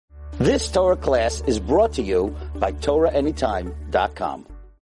This Torah class is brought to you by TorahAnytime.com.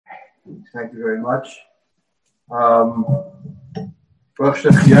 Thank you very much. First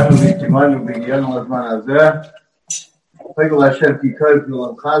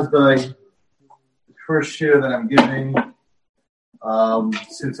year that I'm giving,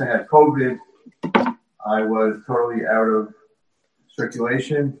 since I had COVID, I was totally out of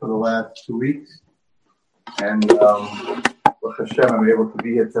circulation for the last 2 weeks. And Baruch Hashem, I'm able to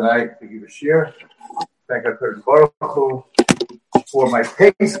be here tonight to give a shir. Thank HaKadosh Baruch Hu for my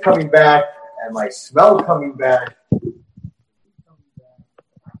taste coming back and my smell coming back.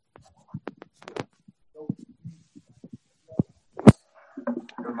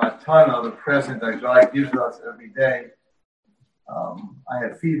 The matana, the present that God gives us every day. I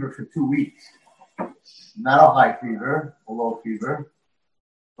had fever for 2 weeks. Not a high fever, a low fever,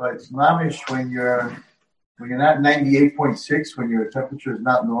 but it's mamish when you're not 98.6, when your temperature is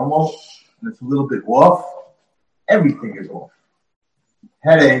not normal and it's a little bit off. Everything is off.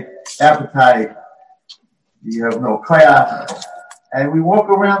 Headache, appetite, you have no kayak, and we walk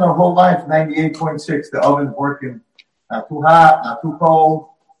around our whole life 98.6. The oven's working, not too hot, not too cold,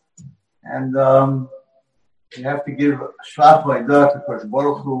 and you have to give shvat v'aidah to Kodesh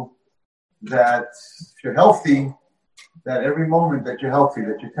Baruch Hu that if you're healthy, that every moment that you're healthy,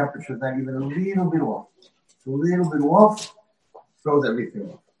 that your temperature is not even a little bit off. It's a little bit off, throws everything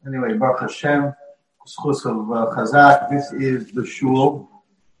off. Anyway, Baruch Hashem, Schus of Chazak, this is the shul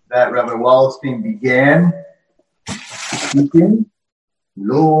that Rabbi Wallerstein began speaking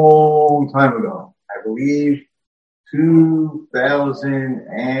long time ago. I believe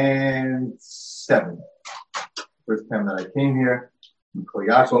 2007. First time that I came here in Kol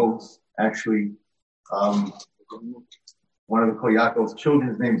Yaakov's. Actually, one of the Kol Yaakov's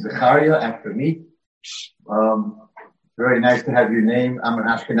children's name is Zechariah, after me. Very nice to have your name. I'm an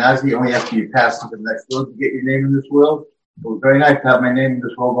Ashkenazi. Only after you pass into the next world to get your name in this world. It was very nice to have my name in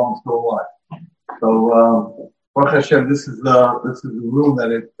this world while I'm still alive. So, Baruch Hashem, this is the room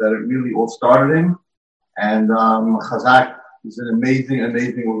that it really all started in. And Chazak is an amazing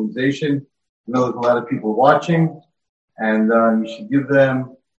organization. I know there's a lot of people watching, and you should give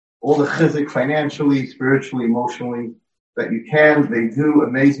them all the chizik financially, spiritually, emotionally that you can. They do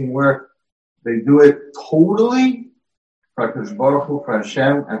amazing work. They do it totally for HaKadosh Baruch Hu, for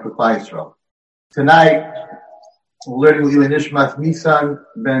Hashem, and for Klal Yisrael. Tonight, we're learning L'ilui Nishmas Nisan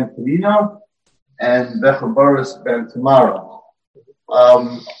ben Tivina and Becher Boris ben Tamara.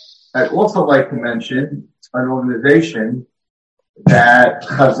 I'd also like to mention an organization that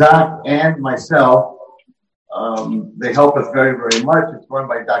Chazak and myself, they help us very, very much. It's run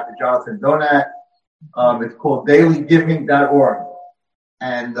by Dr. Jonathan Donat. It's called dailygiving.org.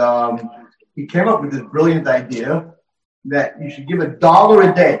 And he came up with this brilliant idea that you should give $1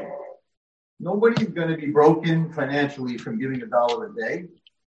 a day. Nobody's going to be broken financially from giving $1 a day.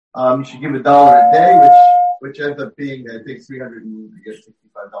 You should give $1 a day, which ends up being, I think,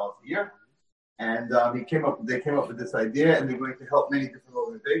 $365 a year. And they came up with this idea, and they're going to help many different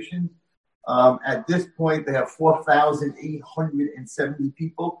organizations. At this point, they have 4,870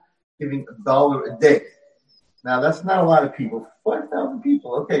 people giving $1 a day. Now, that's not a lot of people. 5,000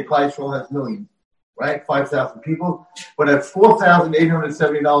 people. Okay, Klal Yisrael has millions, right? 5,000 people. But at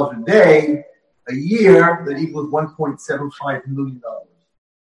 $4,870 a day, a year, that equals $1.75 million.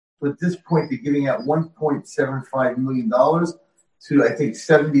 So at this point, they're giving out $1.75 million to, I think,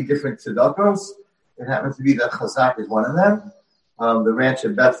 70 different tzedakos. It happens to be that Chazak is one of them. The ranch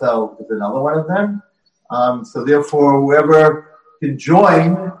in Bethel is another one of them. So therefore, whoever can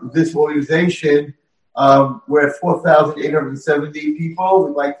join this organization, we're at 4,870 people.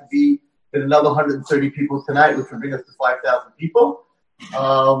 We'd like to be at another 130 people tonight, which would bring us to 5,000 people.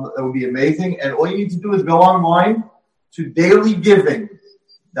 That would be amazing. And all you need to do is go online to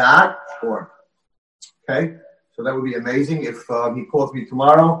dailygiving.org. Okay? So that would be amazing. If he calls me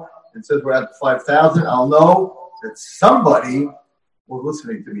tomorrow and says we're at 5,000, I'll know that somebody was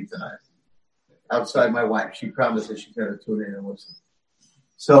listening to me tonight. Outside my wife. She promised that she's going to tune in and listen.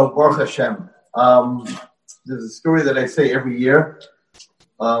 So, Baruch Hashem. There's a story that I say every year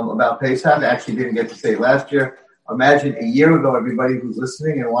about Pesach. I actually didn't get to say it last year. Imagine a year ago, everybody who's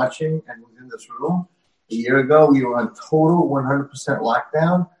listening and watching and who's in this room, a year ago, we were on total 100%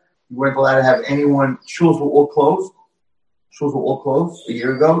 lockdown. We weren't allowed to have anyone. Shuls were all closed. A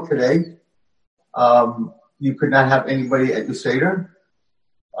year ago today. You could not have anybody at the Seder.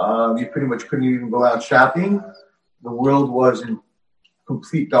 You pretty much couldn't even go out shopping. The world was in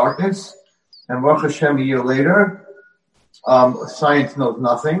complete darkness. And Baruch Hashem, a year later, science knows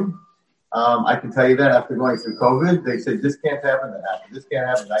nothing. I can tell you that after going through COVID, they said this can't happen, that happened. This can't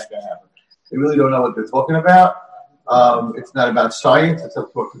happen, that can't happen. They really don't know what they're talking about. It's not about science. It's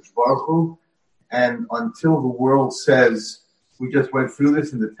up to HaKadosh Baruch Hu. And until the world says we just went through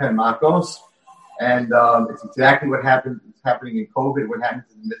this in the 10 Makos, and it's exactly what happened. It's happening in COVID. What happened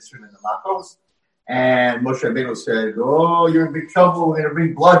to the Mitzvah and the Makos? And Moshe Rabbeinu said, "Oh, you're in big trouble. We're going to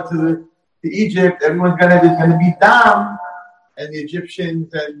bring blood to Egypt. Everyone's going to be down." And the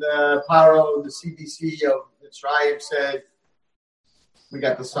Egyptians and Paro, the CDC of Mitzrayim said, "We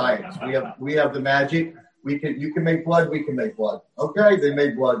got the science. We have the magic. You can make blood. We can make blood." Okay, they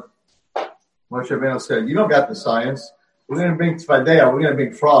made blood. Moshe Rabbeinu said, "You don't got the science. We're going to bring tzvadeya. We're going to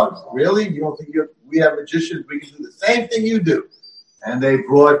bring frogs. Really? You don't think we have magicians? We can do the same thing you do." And they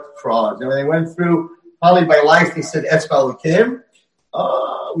brought frogs. And when they went through, probably by life, they said, "Espa Lakim."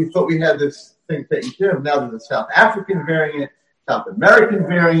 We thought we had this thing taken care of. Now there's a South African variant, South American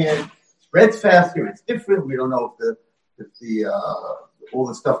variant. It spreads faster. It's different. We don't know if the all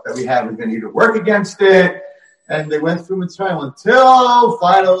the stuff that we have is going to either work against it. And they went through Mitzrayim until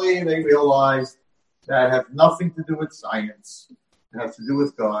finally they realized that it has nothing to do with science. It has to do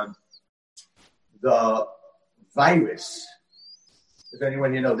with God. The virus, if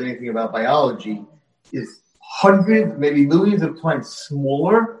anyone here knows anything about biology, is hundreds, maybe millions of times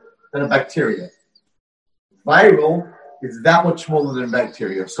smaller than a bacteria. Viral is that much smaller than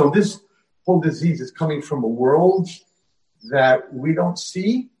bacteria. So this whole disease is coming from a world that we don't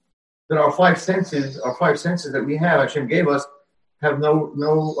see, that our five senses that we have, Hashem gave us, have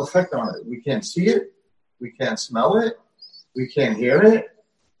no effect on it. We can't see it, we can't smell it, we can't hear it,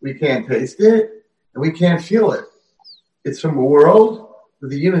 we can't taste it, and we can't feel it. It's from a world where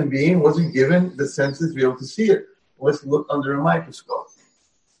the human being wasn't given the senses to be able to see it, unless you look under a microscope.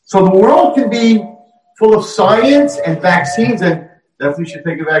 So the world can be full of science and vaccines, and definitely should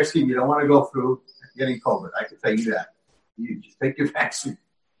take a vaccine. You don't want to go through getting COVID. I can tell you that. You just take your vaccine.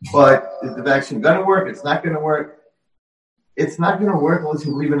 But is the vaccine going to work? It's not going to work. It's not going to work unless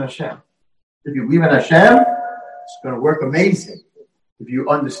you believe in Hashem. If you believe in Hashem, it's going to work amazing. If you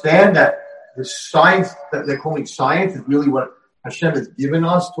understand that the science that they're calling science is really what Hashem has given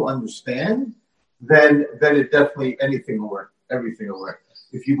us to understand, then it definitely, anything will work. Everything will work.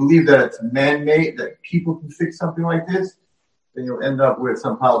 If you believe that it's man-made, that people can fix something like this, then you'll end up with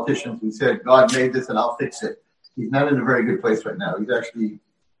some politicians who said, God made this and I'll fix it. He's not in a very good place right now. He's actually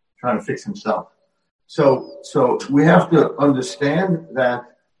trying to fix himself. So we have to understand that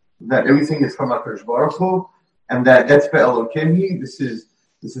everything is from HaKadosh Baruch Hu, and that Etzbe Elokehi, this is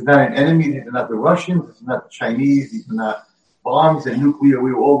not an enemy. These are not the Russians. This is not the Chinese. These are not bombs and nuclear.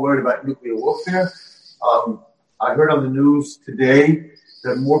 We were all worried about nuclear warfare. I heard on the news today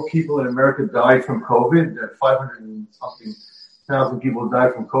that more people in America died from COVID, that 500 and something thousand people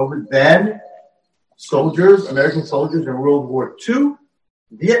died from COVID than soldiers, American soldiers in World War II,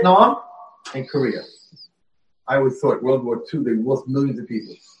 Vietnam, and Korea. I would thought World War II, they lost millions of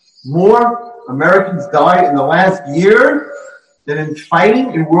people. More Americans died in the last year than in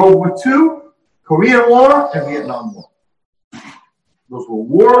fighting in World War II, Korean War, and Vietnam War. Those were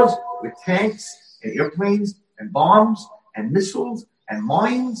wars with tanks and airplanes and bombs and missiles and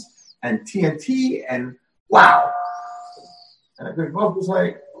mines and TNT and wow. And the book was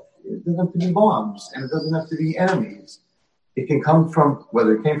like, it doesn't have to be bombs and it doesn't have to be enemies. It can come from,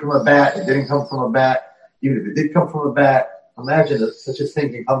 whether it came from a bat, it didn't come from a bat, even if it did come from a bat, imagine that such a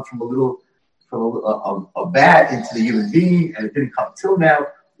thing can come from a bat into the human being, and it didn't come till now,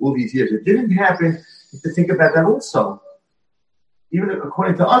 all these years. It didn't happen. You have to think about that also. Even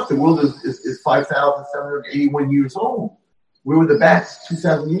according to us, the world is 5,781 years old. Where were the bats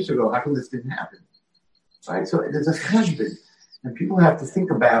 2,000 years ago? How come this didn't happen? Right? So there's a cheshbon, and people have to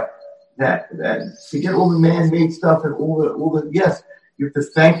think about that forget all the man-made stuff and all the yes, you have to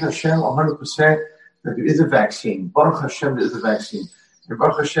thank Hashem 100% that there is a vaccine. Baruch Hashem, there is a vaccine. And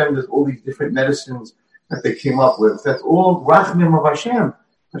Baruch Hashem, there's all these different medicines that they came up with. That's all rachmim of Hashem.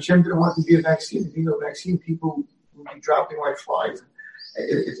 Hashem didn't want to be a vaccine. If you know vaccine, people would be dropping like flies.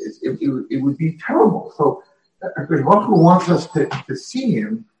 It would be terrible. So Baruch Hu wants us to see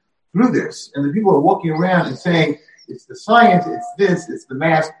Him through this. And the people are walking around and saying, it's the science, it's this, it's the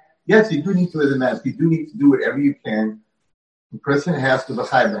mask. Yes, you do need to wear the mask. You do need to do whatever you can. The person has to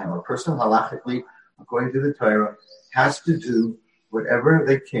b'chai b'hem. A person halachically, according to the Torah, has to do whatever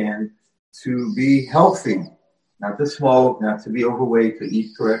they can to be healthy, not to smoke, not to be overweight, to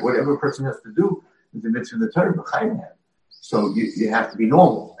eat correct. Whatever a person has to do is the mitzvah in the Torah b'chai b'hem. So you have to be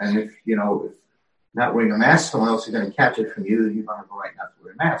normal. And if not wearing a mask, someone else is going to catch it from you, then you're going to go right not to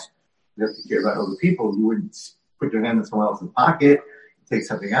wear a mask. You have to care about other people. You wouldn't put your hand in someone else's pocket, take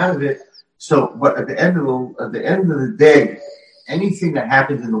something out of it. So, but at the end of the day, anything that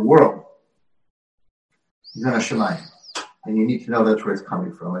happens in the world is on a Shemayim. And you need to know that's where it's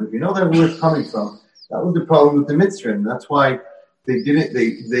coming from. And if you know that where it's coming from, that was the problem with the Mitzrayim. And that's why they didn't.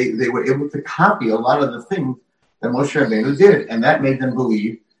 They were able to copy a lot of the things that Moshe Rabbeinu did, and that made them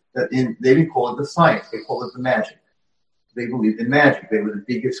believe that they didn't call it the science; they called it the magic. They believed in magic. They were the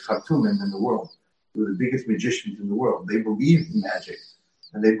biggest Khartoumim in the world. They were the biggest magicians in the world. They believed in magic,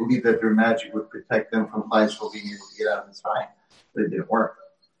 and they believed that their magic would protect them from Chayil being able to get out of Mitzrayim. But it didn't work.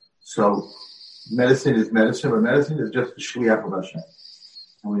 So medicine is medicine, but medicine is just the shliach of Hashem.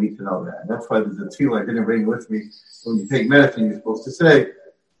 And we need to know that. And that's why there's a tefillah I didn't bring with me. When you take medicine, you're supposed to say,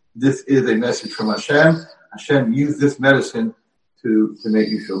 this is a message from Hashem. Hashem used this medicine to make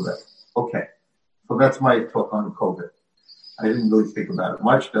you feel better. Okay. So that's my talk on COVID. I didn't really think about it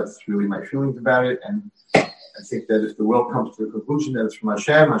much. That's really my feelings about it. And I think that if the world comes to the conclusion that it's from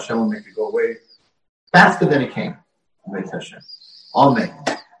Hashem, Hashem will make it go away faster than it came. Hashem. Amen.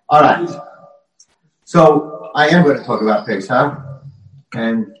 All right. So I am going to talk about Pesach.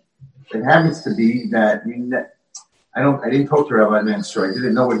 And it happens to be that I didn't talk to Rabbi Mansur. I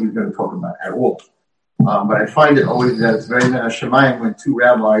didn't know what he was going to talk about at all. But I find it always that it's very Shemayim when two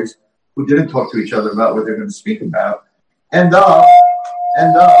rabbis who didn't talk to each other about what they're going to speak about end up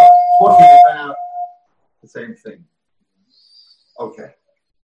talking about the same thing. Okay.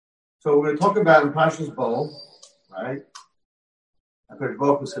 So we're going to talk about in Parshas Bo, right? HaKadosh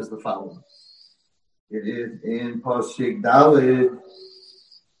Baruch Hu says the following. It is in Pasuk Daled,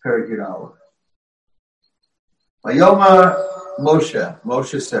 Perek Yud Aleph. Vayomar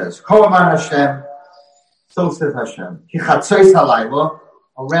Moshe says, Kol Amar Hashem, so says Hashem, Ki Chatzos Halayla,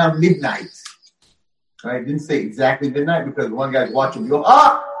 around midnight. Right? Didn't say exactly midnight because one guy's watching. You go,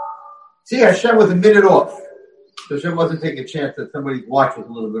 see, Hashem was a minute off. So Hashem wasn't taking a chance that somebody's watch was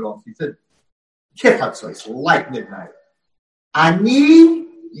a little bit off. He said, Ki Chatzos, like midnight. Ani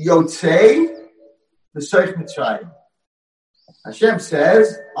Yotzei B'Soich Mitzrayim. Hashem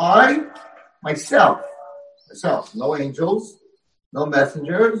says, I, myself, no angels, no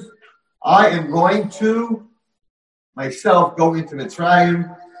messengers, I am going to myself go into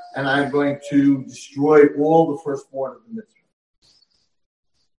Mitzrayim, and I'm going to destroy all the firstborn of the Mitzrayim.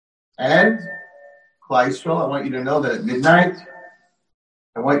 And, Klal Yisrael, I want you to know that at midnight,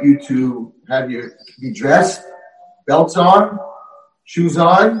 I want you to be dressed, belts on, shoes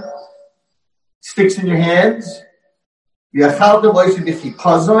on, sticks in your hands,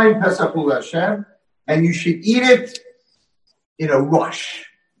 and you should eat it in a rush.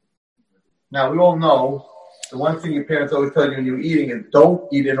 Now, we all know the one thing your parents always tell you when you're eating is don't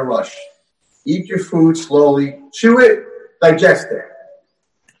eat in a rush. Eat your food slowly, chew it, digest it.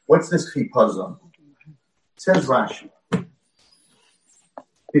 What's this chipazon? It says Rashi.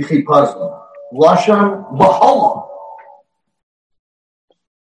 The chipazon. Lashon b'holam.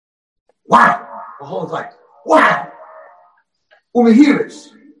 Wow. B'holam is like, wow. Umehiris.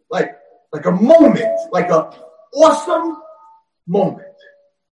 Like a moment, like a awesome moment.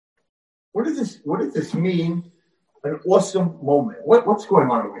 What does this mean? An awesome moment. What's going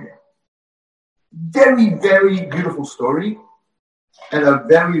on over here? Very, very beautiful story, and a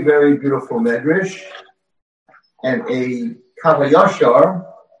very, very beautiful medrash, and a Kavayashar.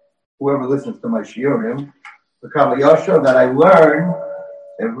 Whoever listens to my shiurim, the Kavayashar that I learn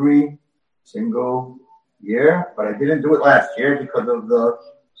every single year, but I didn't do it last year because of the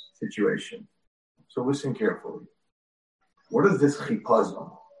situation. So listen carefully. What is this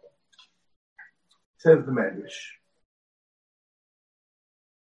chipazon? Says the Medrash.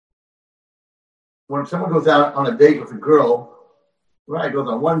 When someone goes out on a date with a girl, right, goes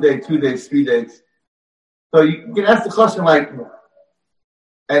on 1 day, 2 days, 3 days. So you can ask the question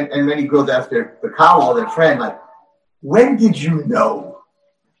and many girls ask the couple or their friend, when did you know?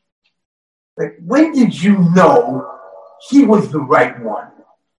 When did you know he was the right one?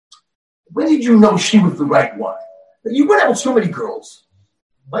 When did you know she was the right one? You went out with so many girls.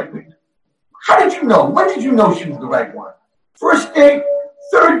 How did you know? When did you know she was the right one? First date,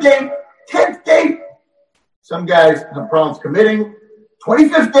 third date, 10th date. Some guys have problems committing.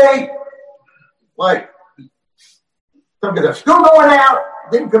 25th date. Some guys are still going out.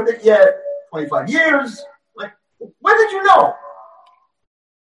 Didn't commit yet. 25 years. When did you know?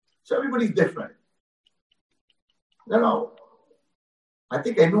 So everybody's different. No. I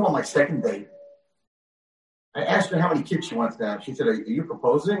think I knew on my second date. I asked her how many kids she wants to have. She said, are you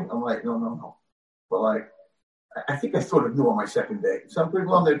proposing? I'm like, no. But I think I sort of knew on my second date. Some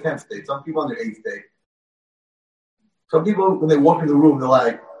people on their 10th date. Some people on their 8th date. Some people, when they walk in the room, they're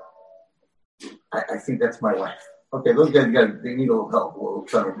like, I think that's my wife. Okay, those guys, they need a little help. We'll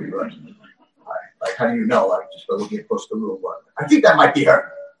try to be right. Like, how do you know? Like, just by looking across the room. I think that might be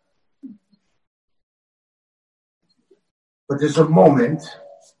her. But there's a moment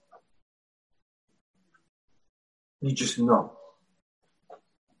you just know.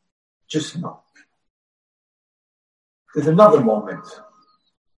 Just know. There's another moment.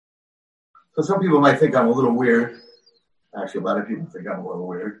 So some people might think I'm a little weird. Actually, a lot of people think I'm a little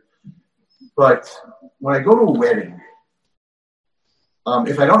weird. But when I go to a wedding,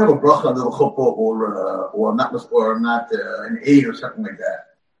 if I don't have a bracha under the chuppah or I'm not an aid or something like that,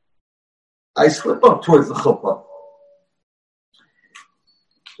 I slip up towards the chuppah.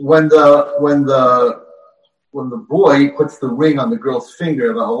 When the boy puts the ring on the girl's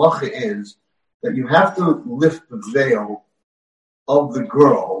finger, the halacha is that you have to lift the veil of the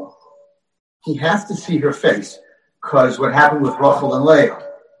girl. He has to see her face, because what happened with Rachel and Leah,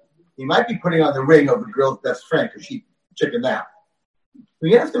 he might be putting on the ring of the girl's best friend because she chickened out.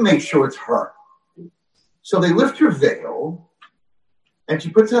 We have to make sure it's her. So they lift her veil, and she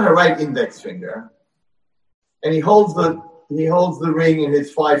puts on her right index finger, and he holds the ring in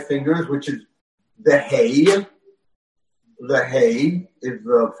his 5 fingers, which is the hay. The hay is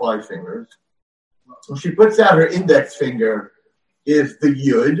the 5 fingers. When she puts out her index finger is the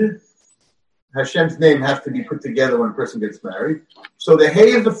yud. Hashem's name has to be put together when a person gets married. So the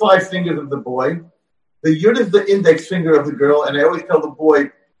hay is the 5 fingers of the boy. The yud is the index finger of the girl. And I always tell the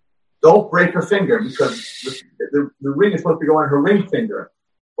boy, don't break her finger, because the ring is supposed to go on her ring finger.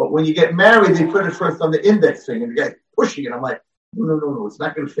 But when you get married, they put it first on the index finger. And the guy's pushing it. I'm like, no, it's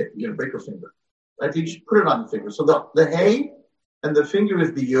not going to fit. You're going to break her finger. I think you should put it on the finger. So the hay and the finger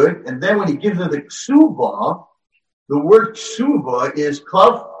is the yud. And then when he gives her the ksuba, the word ksuba is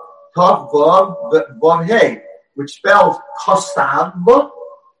kav, vav, hey, which spells kasav,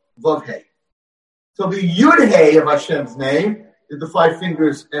 vav, hey. So the yud hey of Hashem's name is the 5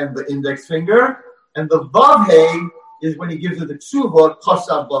 fingers and the index finger. And the vav hey is when he gives her the ksuba,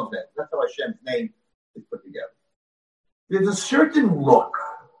 kasav, vav, hey. That's how Hashem's name is put together. There's a certain look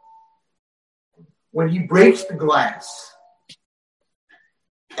when he breaks the glass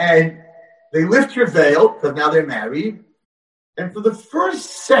and they lift her veil, because now they're married, and for the first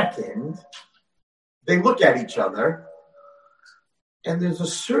second they look at each other, and there's a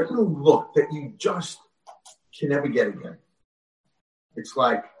certain look that you just can never get again. It's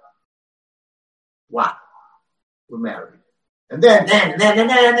like, wow, we're married. And then and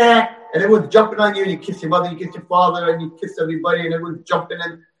everyone's jumping on you, and you kiss your mother, you kiss your father, and you kiss everybody, and everyone's jumping,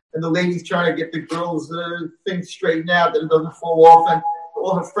 and the lady's trying to get the girl's thing straightened out, that it doesn't fall off, and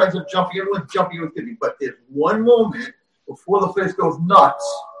all her friends are jumping, everyone's jumping with me. But there's one moment before the place goes nuts,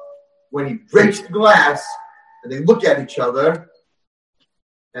 when he breaks the glass, and they look at each other,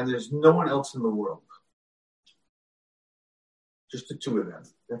 and there's no one else in the world. Just the two of them.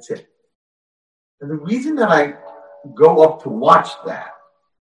 That's it. And the reason that I go up to watch that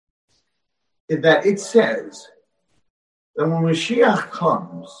is that it says that when Mashiach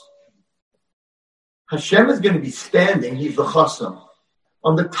comes, Hashem is going to be standing, he's the Chasam,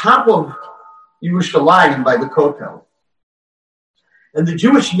 on the top of Yerushalayim by the Kotel. And the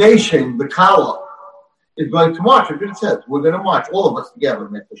Jewish nation, the Kala, is going to march. Look what it says. We're going to march, all of us together. We're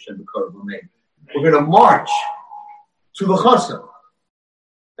going to march to the Chasam.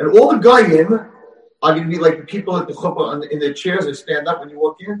 And all the Goyim are going to be like the people at the chuppah in their chairs. They stand up when you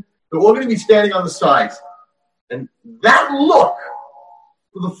walk in. They're all going to be standing on the sides. And that look,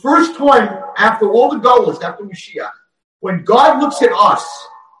 for the first time after all the Golas, after Mashiach, when God looks at us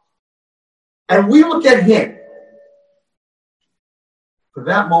and we look at him, for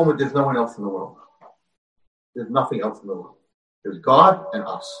that moment, there's no one else in the world. There's nothing else in the world. There's God and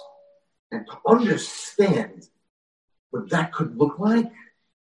us. And to understand what that could look like,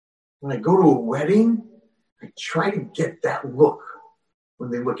 when I go to a wedding, I try to get that look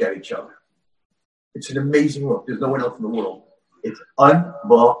when they look at each other. It's an amazing look. There's no one else in the world. It's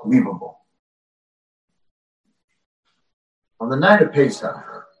unbelievable. On the night of Pesach,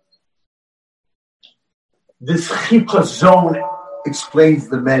 this chipazon explains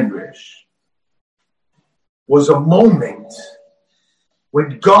the Medrash, was a moment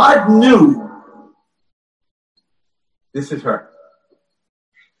when God knew this is her.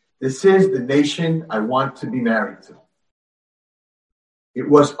 This is the nation I want to be married to. It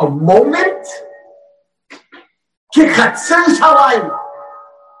was a moment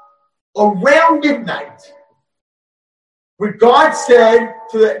around midnight where God said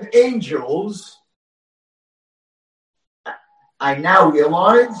to the angels, I now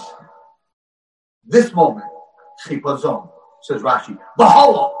realize this moment, chipazon, says Rashi,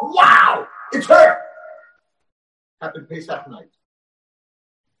 Bahala, wow, it's her. Happened Pesach night.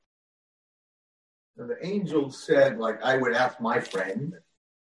 And the angel said, like I would ask my friend,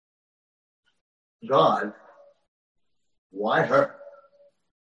 God, why her?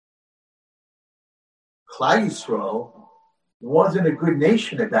 Klal Yisrael wasn't a good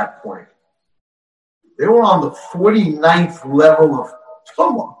nation at that point. They were on the 49th level of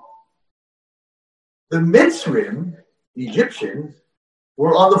Tumah. The Mitzrim, the Egyptians,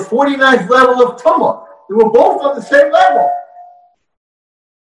 were on the 49th level of Tumah. They were both on the same level.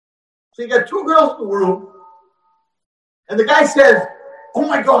 So you got two girls in the room, and the guy says, oh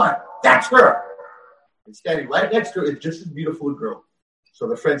my God, that's her. And standing right next to her is just as beautiful a girl. So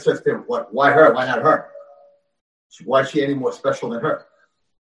the friend says to him, what? Why her? Why not her? Why is she any more special than her?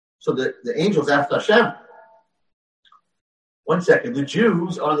 So the angels asked Hashem, 1 second, the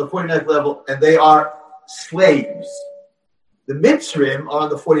Jews are on the 49th level and they are slaves. The Mitzrim are on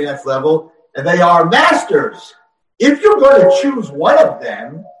the 49th level and they are masters. If you're going to choose one of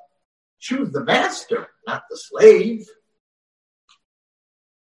them, choose the master, not the slave.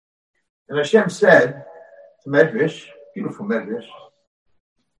 And Hashem said to Medrash, beautiful Medrash,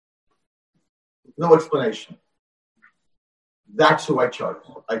 no explanation. That's who I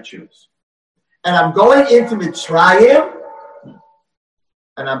choose. And I'm going into Mitzrayim,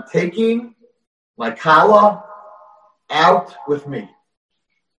 and I'm taking my Kala out with me.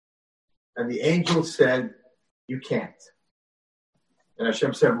 And the angel said, you can't. And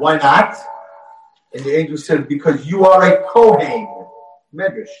Hashem said, why not? And the angel said, because you are a Kohen.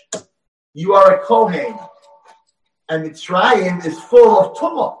 Medrash. You are a Kohen. And Mitzrayim is full of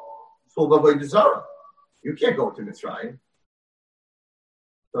Tumah. It's full of Avodah Zarah. You can't go to Mitzrayim.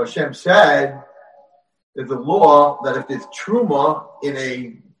 So Hashem said, there's a law that if there's truma in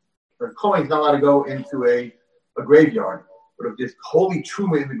a Kohen's not allowed to go into a graveyard. But if there's holy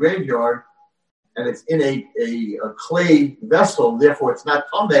truma in the graveyard, and it's in a clay vessel, therefore it's not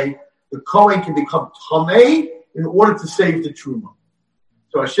tamei, the Kohen can become tamei in order to save the truma.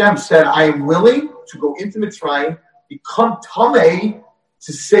 So Hashem said, I am willing to go into Mitzrayim, become tamei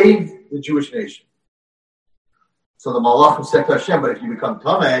to save the Jewish nation. So the Malachim said to Hashem, but if you become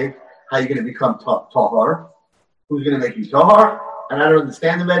tamei, how are you going to become tahar? Who's going to make you tahar? And I don't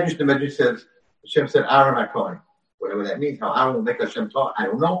understand the Medrash. The Medrash says, Hashem said, Aaron HaKohen. Whatever that means, how Aaron will make Hashem tahar, I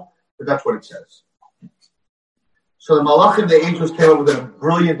don't know, but that's what it says. So the Malachim, the angels, came up with a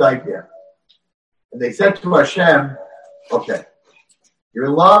brilliant idea. And they said to Hashem, okay, you're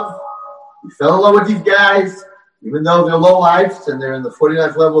in love, you fell in love with these guys, even though they're low lives and they're in the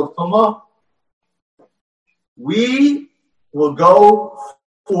 49th level of Tumah, we will go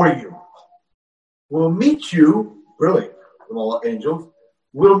for you. We'll meet you, brilliant, the angels,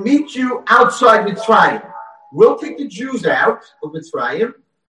 we'll meet you outside Mitzrayim. We'll take the Jews out of Mitzrayim,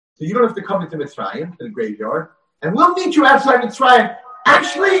 so you don't have to come into Mitzrayim, to the graveyard, and we'll meet you outside Mitzrayim.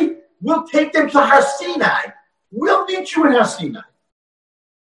 Actually, we'll take them to Har Sinai. We'll meet you in Har Sinai.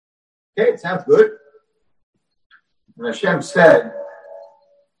 Okay, it sounds good. And Hashem said,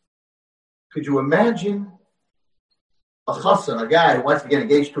 could you imagine a chassan, a guy who wants to get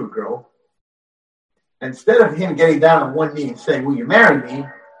engaged to a girl, instead of him getting down on one knee and saying, will you marry me?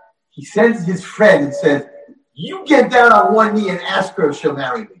 He sends his friend and says, you get down on one knee and ask her if she'll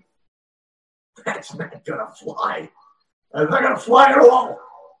marry me. That's not going to fly. That's not going to fly at all.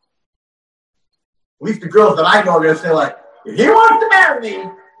 At least the girls that I know are going to say, like, if he wants to marry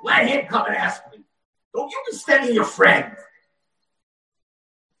me, let him come and ask me. Don't you be sending your friend.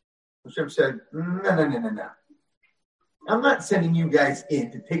 Hashem said, no. I'm not sending you guys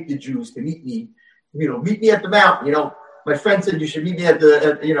in to take the Jews to meet me. Meet me at the mountain. My friend said you should meet me at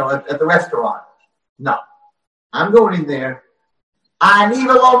the restaurant. No. I'm going in there. Ani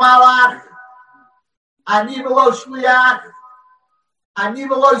v'lo malach. Ani v'lo shliach. Ani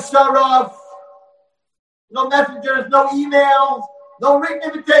v'lo saraf. No messengers, no emails, no written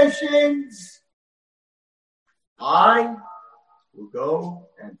invitations. I will go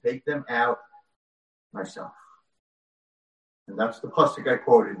and take them out myself. And that's the pasuk I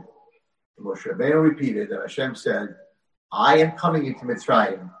quoted. Moshe Rabbeinu repeated that Hashem said, I am coming into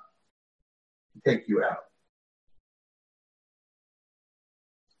Mitzrayim to take you out.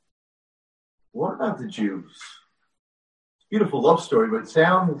 What about the Jews? Beautiful love story, but it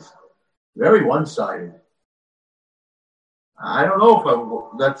sounds very one-sided. I don't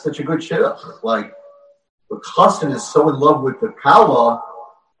know if that's such a good shidduch. Like, the chassan is so in love with the Kala,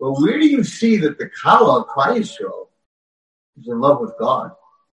 but where do you see that the Kala, Klal Yisrael, is in love with God?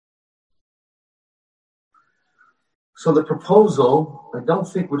 So the proposal, I don't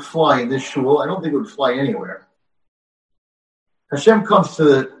think would fly in this shul. I don't think it would fly anywhere. Hashem comes to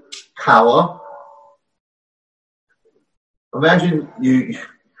the Kala. Imagine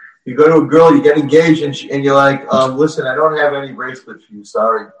You go to a girl, you get engaged, and you're like, listen, I don't have any bracelet for you,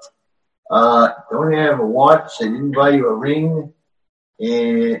 sorry. Don't have a watch, I didn't buy you a ring,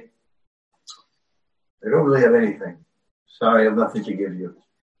 and I don't really have anything. Sorry, I have nothing to give you.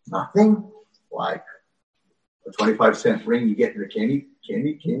 Nothing? Like a 25-cent ring you get in the candy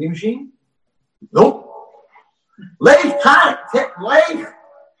machine? Nope. Leif,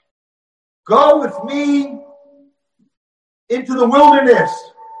 go with me into the wilderness.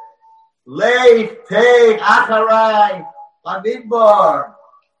 Leif, take Acharai, Bamidbar.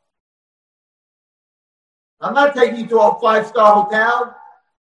 I'm not taking you to a 5-star hotel.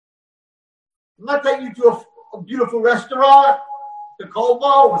 I'm not taking you to a beautiful restaurant, the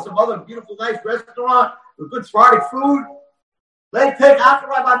Colmo, or some other beautiful, nice restaurant with good Sephardic food. Leif, take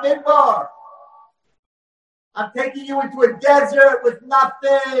Acharai, Bamidbar. I'm taking you into a desert with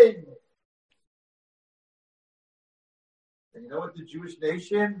nothing. And you know what the Jewish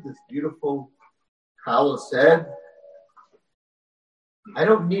nation, this beautiful Kala said? I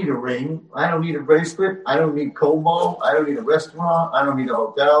don't need a ring. I don't need a bracelet. I don't need Como. I don't need a restaurant. I don't need a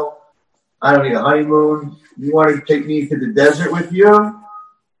hotel. I don't need a honeymoon. You want to take me to the desert with you?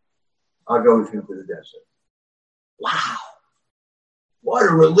 I'll go with you to the desert. Wow. What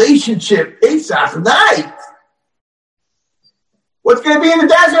a relationship. Pesach night. What's going to be in the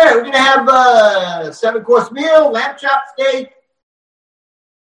desert? We're going to have a 7-course meal, lamb chop steak.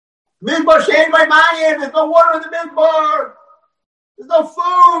 Midbar Shane by Mayan. There's no water in the midbar. There's no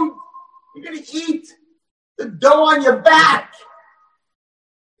food. You're going to eat the dough on your back.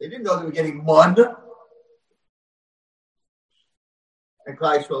 They didn't know they were getting mud. And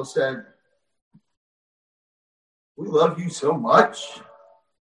Klal Yisrael said, we love you so much.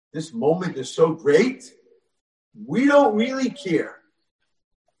 This moment is so great. We don't really care.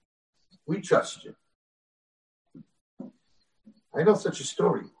 We trust you. I know such a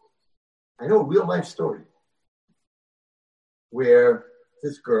story. I know a real life story where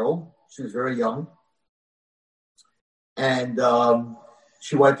this girl, she was very young, and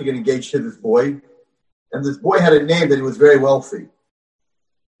she wanted to get engaged to this boy. And this boy had a name that he was very wealthy.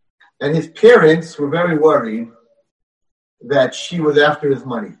 And his parents were very worried that she was after his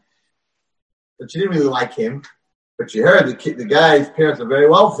money. But she didn't really like him. But she heard the guy's parents are very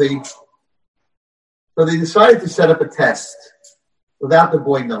wealthy. So they decided to set up a test without the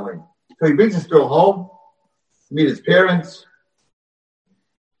boy knowing. So he brings this girl home to meet his parents.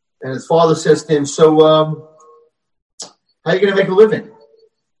 And his father says to him, so how are you going to make a living?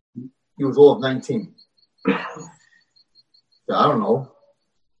 He was all of 19. So, I don't know.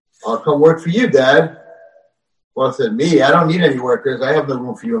 I'll come work for you, Dad. Well, I said, me? I don't need any workers. I have no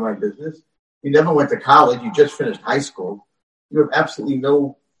room for you in my business. You never went to college. You just finished high school. You have absolutely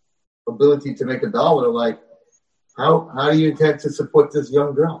no ability to make $1. Like, how do you intend to support this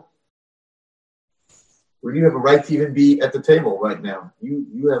young girl? Where do you have a right to even be at the table right now?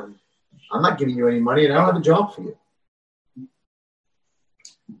 You have. I'm not giving you any money, and I don't have a job for you.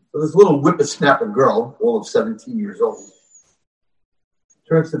 So this little whippersnapper girl, all of 17 years old,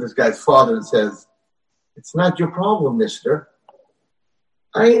 turns to this guy's father and says, "It's not your problem, mister.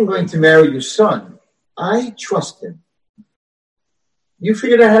 I am going to marry your son. I trust him. You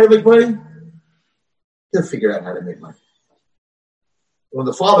figured out how to make money? He'll figure out how to make money." When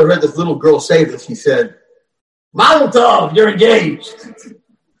the father heard this little girl say this, he said, "Mazel tov, you're engaged."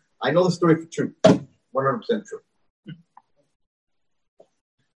 I know the story for true, 100% true.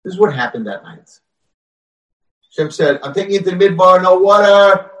 This is what happened that night. Hashem said, "I'm taking you to the midbar, no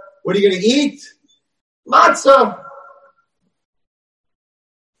water. What are you going to eat? Matzah."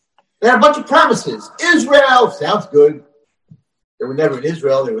 They had a bunch of promises. Israel sounds good. They were never in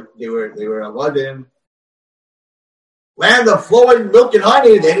Israel. They were Aladdin. Land of flowing milk and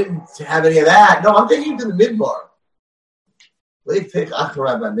honey. They didn't have any of that. No, I'm taking you to the midbar. They take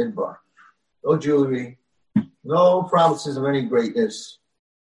Acharai by midbar. No jewelry. No promises of any greatness.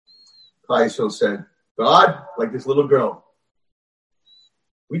 Klal Yisrael said, God, like this little girl,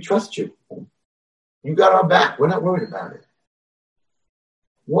 we trust you. You got our back. We're not worried about it.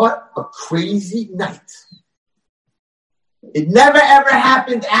 What a crazy night. It never ever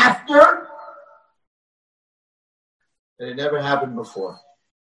happened after, and it never happened before.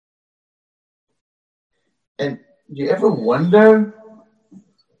 And do you ever wonder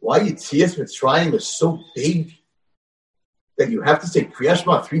why Yetzias Mitzrayim is so big that you have to say Kriyat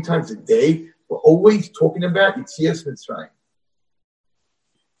Shema 3 times a day? We're always talking about Yetzias Mitzrayim.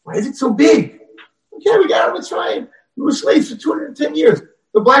 Why is it so big? Okay, we got out of Mitzrayim. We were slaves for 210 years.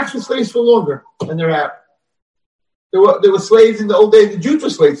 The blacks were slaves for longer, and they're out. There were slaves in the old days. The Jews were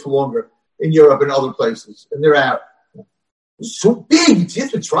slaves for longer in Europe and other places, and they're out. was so big. It's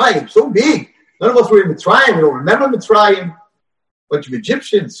just Mitzrayim, so big. None of us were in Mitzrayim. We don't remember Mitzrayim. Bunch of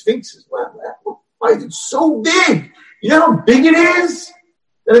Egyptians, sphinxes. Why is it so big? You know how big it is?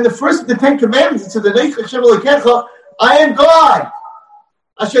 That in the first of the Ten Commandments, it says, I am God.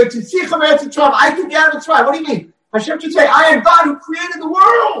 I can get out of Mitzrayim. What do you mean? Hashem should say, I am God who created the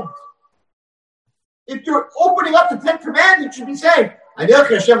world. If you're opening up the Ten Commandments, you should be saying, I'm God,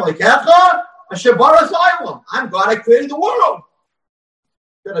 I created the world.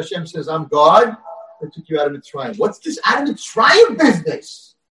 Then Hashem says, I'm God, I took you out of Mitzrayim. What's this out of Mitzrayim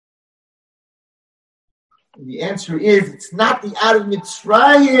business? And the answer is, it's not the out of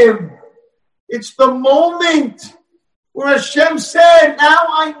Mitzrayim. It's the moment where Hashem said, now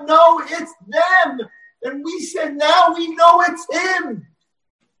I know it's them. And we said, now we know it's him.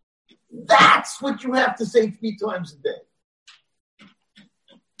 That's what you have to say 3 times a day.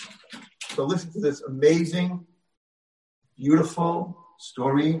 So listen to this amazing, beautiful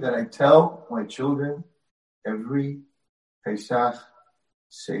story that I tell my children every Pesach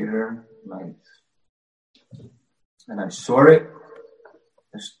Seder night. And I saw it.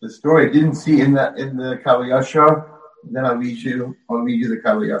 The story I didn't see in the Kavli Yashar. Then I'll read you the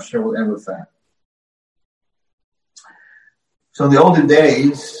Kavli Yashar. We'll end with that. So in the olden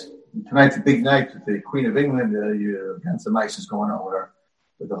days, tonight's a big night with the Queen of England. Against the mice is going on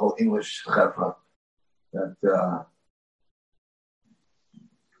with the whole English chevra that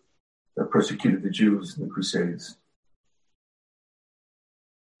persecuted the Jews in the Crusades.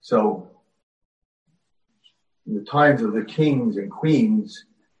 So in the times of the kings and queens,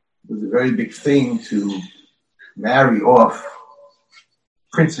 it was a very big thing to marry off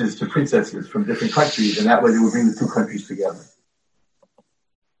princes to princesses from different countries, and that way they would bring the 2 countries together.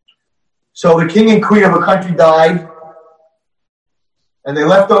 So the king and queen of a country died, and they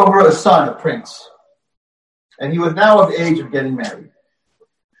left over a son, a prince. And he was now of age of getting married.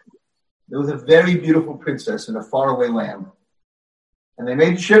 There was a very beautiful princess in a faraway land. And they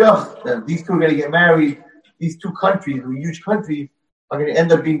made shidduch that these 2 are going to get married. These 2 countries, the huge countries, are going to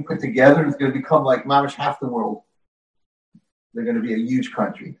end up being put together. It's going to become like mamish half the world. They're going to be a huge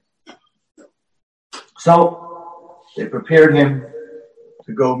country. So they prepared him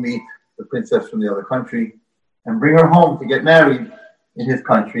to go meet the princess from the other country and bring her home to get married in his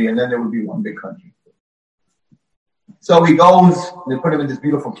country, and then there would be one big country. So he goes, they put him in this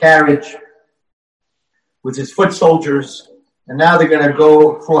beautiful carriage with his foot soldiers, and now they're going to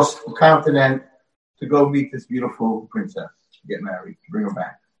go across the continent to go meet this beautiful princess, to get married, to bring her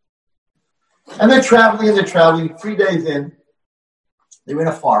back. And they're traveling. 3 days in, they're in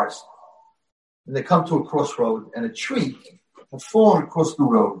a forest, and they come to a crossroad, and a tree had fallen across the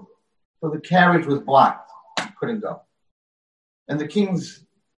road, so the carriage was blocked, couldn't go. And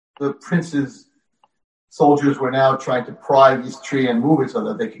the prince's soldiers were now trying to pry this tree and move it so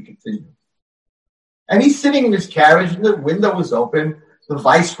that they could continue. And he's sitting in his carriage, and the window was open. The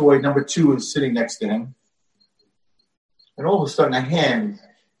viceroy, number 2, is sitting next to him. And all of a sudden, a hand,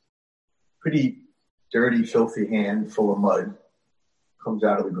 pretty dirty, filthy hand full of mud, comes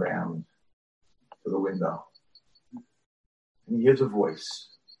out of the ground to the window. And he hears a voice.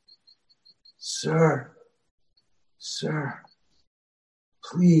 Sir,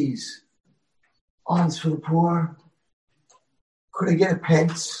 please, alms for the poor. Could I get a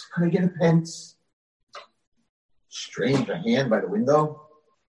pence? Strange, a hand by the window.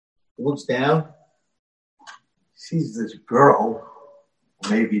 He looks down, sees this girl,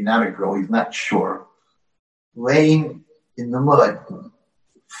 maybe not a girl, he's not sure, laying in the mud,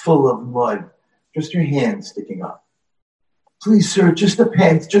 full of mud, just her hand sticking up. Please, sir, just a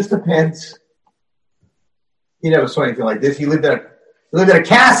pence. He never saw anything like this. He lived at a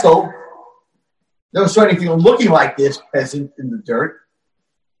castle. Never saw anything looking like this, peasant in the dirt.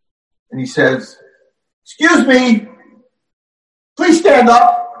 And he says, excuse me, please stand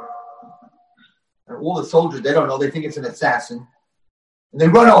up. And all the soldiers, they don't know, they think it's an assassin. And they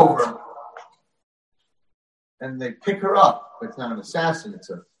run over him. And they pick her up. But it's not an assassin,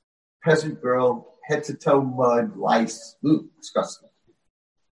 it's a peasant girl, head to toe mud, lice. Ooh, disgusting.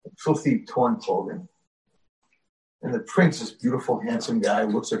 Filthy, torn clothing. And the prince, this beautiful, handsome guy,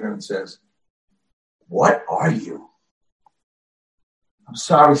 looks at her and says, what are you? I'm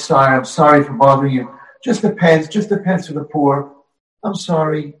sorry, sire. I'm sorry for bothering you. Just a pence for the poor. I'm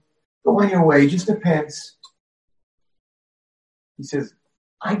sorry. Go on your way. Just a pence. He says,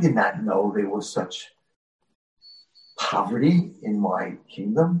 I did not know there was such poverty in my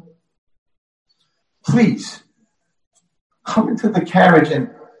kingdom. Please, come into the carriage and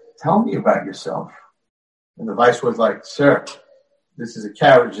tell me about yourself. And the viceroy was like, sir, this is a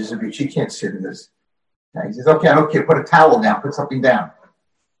carriage. She can't sit in this. And he says, okay, I don't care. Put a towel down. Put something down.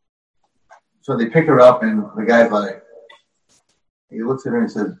 So they pick her up, and the guy's like, he looks at her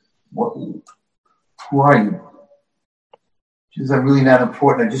and says, "What? Who are you?" She says, "I'm really not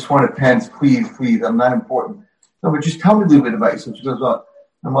important. I just wanted pens. Please, please. I'm not important." "No, but just tell me a little bit about you." So she goes, "Well,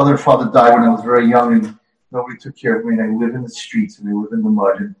 my mother and father died when I was very young, and nobody took care of me, and I live in the streets, and I live in the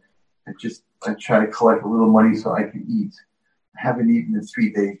mud, and I try to collect a little money so I can eat. I haven't eaten in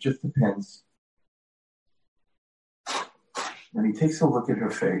 3 days, just the pens." And he takes a look at her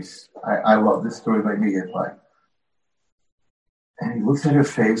face. I love this story by me. It's like, and he looks at her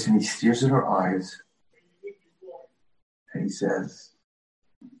face and he stares at her eyes. And he says,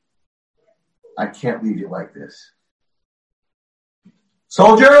 "I can't leave you like this.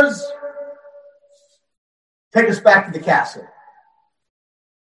 Soldiers, take us back to the castle."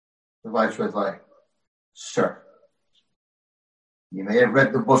 The viceroy's like, "Sir, you may have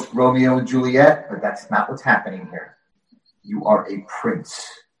read the book Romeo and Juliet, but that's not what's happening here. You are a prince.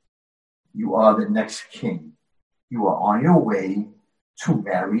 You are the next king. You are on your way to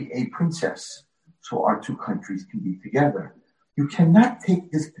marry a princess so our two countries can be together. You cannot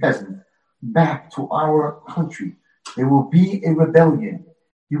take this peasant back to our country. There will be a rebellion.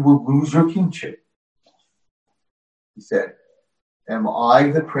 You will lose your kingship." He said, "Am I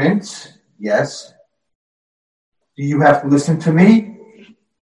the prince?" "Yes." "Do you have to listen to me?"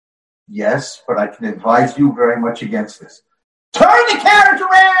 "Yes, but I can advise you very much against this." "Turn the carriage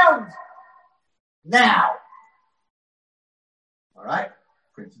around! Now!" All right,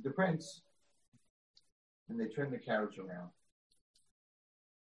 prince is the prince. And they turn the carriage around.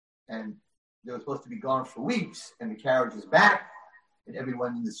 And they were supposed to be gone for weeks, and the carriage is back, and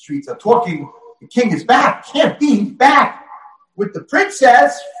everyone in the streets are talking. The king is back. Can't be. He's back with the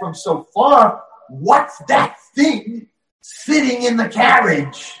princess from so far. What's that thing sitting in the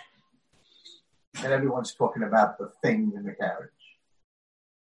carriage? And everyone's talking about the thing in the carriage.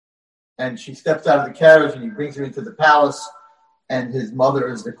 And she steps out of the carriage, and he brings her into the palace. And his mother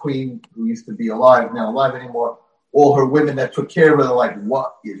is the queen who used to be alive, not alive anymore. All her women that took care of her, they're like,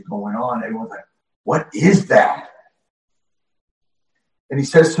 "What is going on?" Everyone's like, "What is that?" And he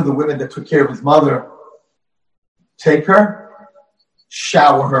says to the women that took care of his mother, "Take her,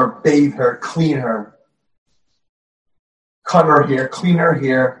 shower her, bathe her, clean her, cut her hair, clean her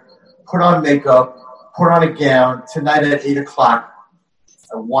hair, put on makeup, put on a gown. Tonight at 8 o'clock,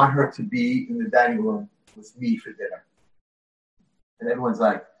 I want her to be in the dining room with me for dinner." And everyone's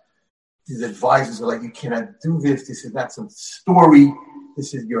like, his advisors are like, "You cannot do this. This is not some story.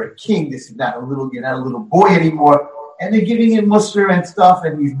 You're a king. You're not a little boy anymore." And they're giving him muster and stuff,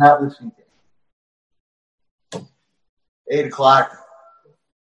 and he's not listening to him. 8 o'clock,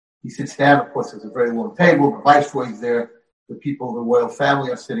 he sits down. Of course, there's a very long table. The viceroy's there. The people of the royal family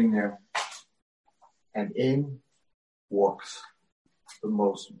are sitting there. And in walks the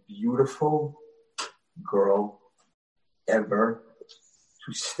most beautiful girl ever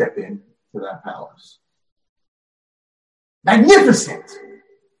to step into that palace. Magnificent!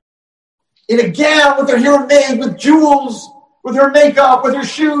 In a gown with her hair made, with jewels, with her makeup, with her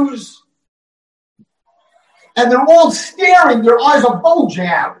shoes. And they're all staring. Their eyes are bulging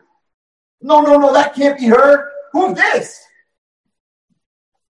out. No, that can't be her. Who's this?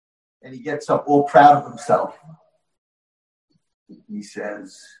 And he gets up all proud of himself. He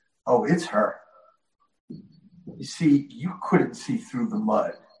says, "Oh, it's her. You see, you couldn't see through the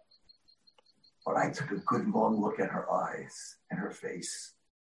mud. But I took a good long look at her eyes and her face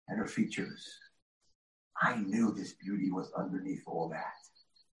and her features. I knew this beauty was underneath all that.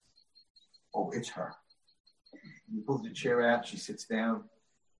 Oh, it's her." He pulls the chair out. She sits down.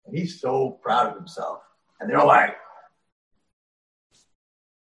 And he's so proud of himself. And they're like,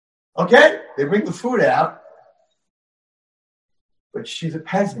 okay, they bring the food out. But she's a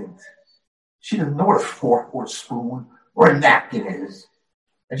peasant. She doesn't know what a fork or a spoon or a napkin is.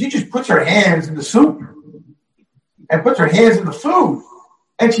 And she just puts her hands in the soup and puts her hands in the food.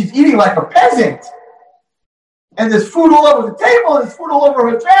 And she's eating like a peasant. And there's food all over the table, and there's food all over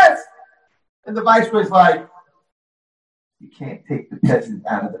her dress. And the viceroy's like, "You can't take the peasant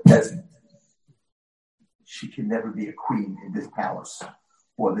out of the peasant. She can never be a queen in this palace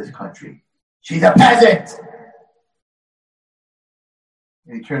or this country. She's a peasant."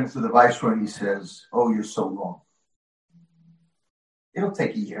 And he turns to the viceroy and he says, "Oh, you're so wrong. It'll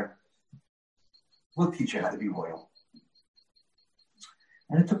take a year. We'll teach her how to be royal."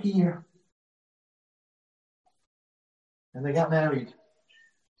 And it took a year. And they got married.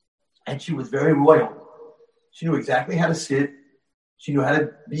 And she was very royal. She knew exactly how to sit. She knew how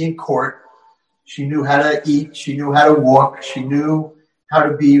to be in court. She knew how to eat. She knew how to walk. She knew how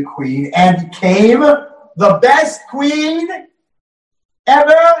to be a queen and became the best queen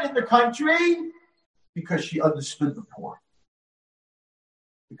ever in the country because she understood the poor.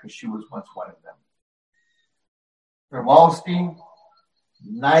 Because she was once one of them. Rav Wallerstein,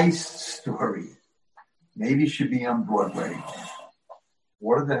 nice story. Maybe should be on Broadway.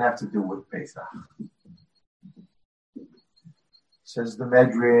 What does that have to do with Pesach? Says the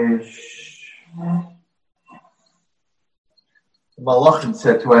Medrash. The Malachim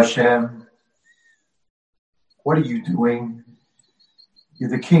said to Hashem, what are you doing? You're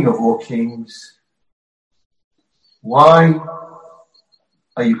the king of all kings. Why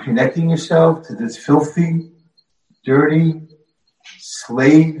are you connecting yourself to this filthy, dirty,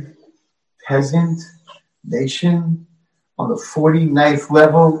 slave, peasant nation on the 49th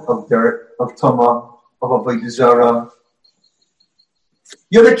level of dirt, of Tama, of Avodah Zarah?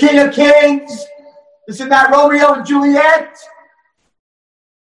 You're the king of kings. This is not Romeo and Juliet.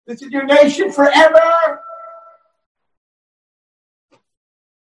 This is your nation forever.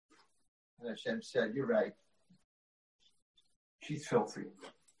 And Hashem said, you're right. She's filthy.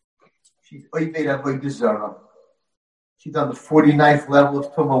 She's Oived Avodah Zarah. She's on the 49th level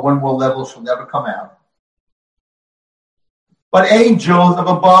of Tumah. One more level, she'll never come out. But angels of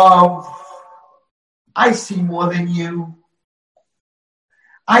above, I see more than you.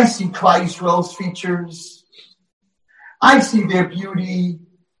 I see Klal Yisrael's features. I see their beauty.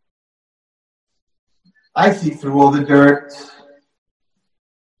 I see through all the dirt.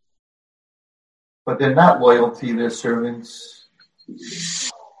 But they're not loyal to their servants. They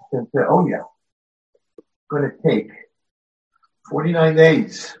say, oh yeah, it's going to take 49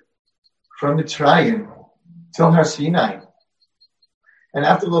 days from Mitzrayim till Har Sinai. And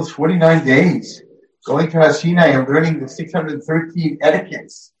after those 49 days, going to Har Sinai and learning the 613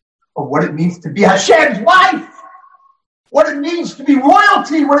 etiquettes of what it means to be Hashem's wife, what it means to be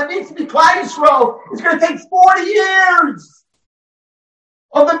royalty, what it means to be Klal Yisrael, it's going to take 40 years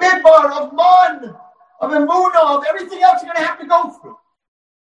of the Midbar, of Mon, of Emunah, of everything else you're going to have to go through.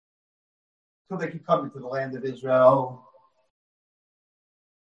 So they can come into the land of Israel.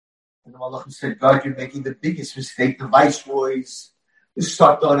 And the Malachim said, God, you're making the biggest mistake. The viceroys, the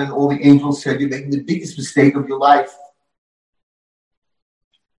Satan, and all the angels said, you're making the biggest mistake of your life.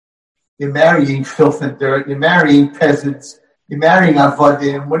 You're marrying filth and dirt. You're marrying peasants. You're marrying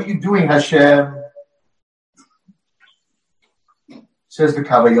Avadim. What are you doing, Hashem? Says the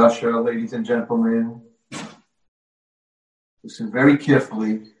Kav HaYashar, ladies and gentlemen. Listen very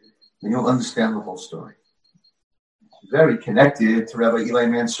carefully, and you'll understand the whole story. Very connected to Rabbi Eli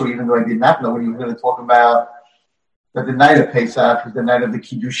Mansour, even though I did not know what he was going to talk about. That the night of Pesach was the night of the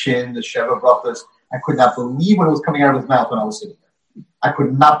Kiddushin, the Sheva Brachos. I could not believe when it was coming out of his mouth when I was sitting there. I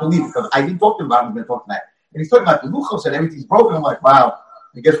could not believe it because I didn't talk to him about it. We've been talking about it. And he's talking about the Luchos and everything's broken. I'm like, wow,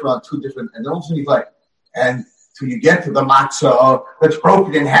 I guess we're on two different. And then all of a sudden he's like, and till you get to the matzah that's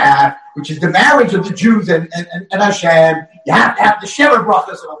broken in half, which is the marriage of the Jews and Hashem, you have to have the Sheva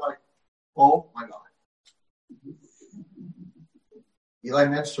Brachos. And I'm like, oh my God. Eli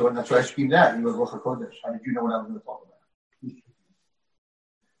Mansour, and that's why I screamed out. He was Ruach HaKodesh. How did you know what I was going to talk about?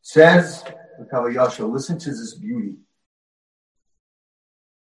 Says the Kav HaYashar, listen to this beauty.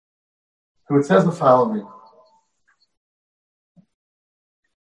 So it says the following.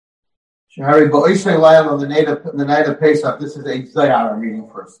 Shahari Ba'ishay Layal on the night of Pesach, this is a Zayar I'm reading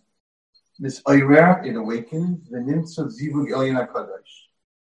first. This Oyrer, it awakens, the Nimtza Zivug Elyon HaKodesh.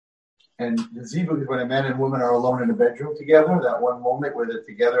 And the zivug is when a man and woman are alone in a bedroom together, that one moment where they're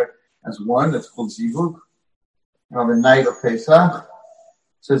together as one, that's called zivug. And on the night of Pesach,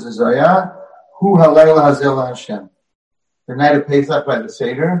 says Isaiah, Hu halayla hazel Hashem. The night of Pesach by the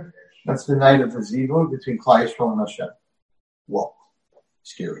Seder, that's the night of the zivug between Klal Yisrael and Hashem. Whoa,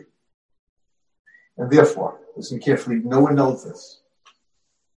 scary. And therefore, listen carefully, no one knows this.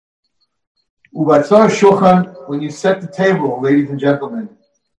 Ubatzar shulchan, when you set the table, ladies and gentlemen,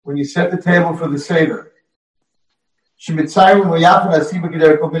 when you set the table for the Seder, when you set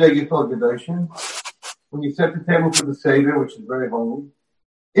the table for the Seder, which is very holy,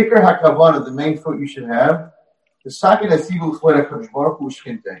 Ikar HaKavana, the main foot you should have, the Sakin Asibu Chler HaKadosh Baruch Hu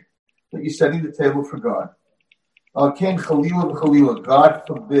Shchintei, that you're setting the table for God. Al-Ken Chalila B'Chalila, God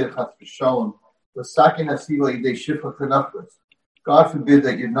forbid, Chas V'Shalom, the Sakin Asibu Yidei Shifra Kanafras, God forbid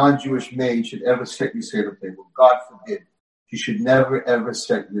that your non-Jewish maid should ever set your Seder table. God forbid. You should never, ever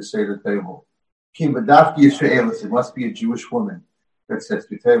set your Seder table. Kim Badafki Yisraelis, it must be a Jewish woman that sets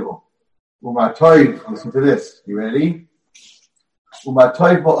your table. Umatoiv, listen to this. You ready?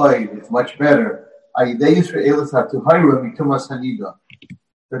 Umatoiv ba'oiv, it's much better. Ayidei Yisraelis ha'tuhayra mitumas hanida.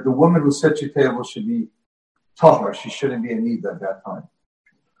 That the woman who sets your table should be tahar. She shouldn't be a nida at that time.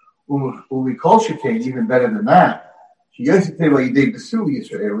 we call Shekain even better than that. It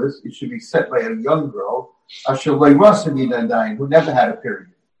should be set by a young girl, who never had a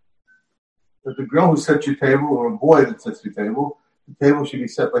period. But the girl who sets your table, or a boy that sets your table, the table should be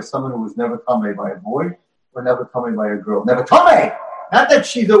set by someone who was never tamei by a boy, or never tamei by a girl. Never tamei! Not that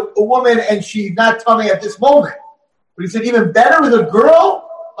she's a woman and she's not tamei at this moment. But he said even better with a girl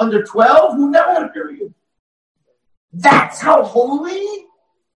under 12 who never had a period. That's how holy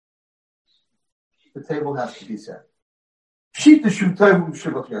the table has to be set.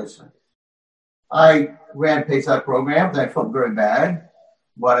 I ran Pesach programs and I felt very bad,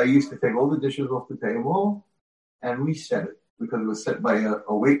 but I used to take all the dishes off the table and reset it because it was set by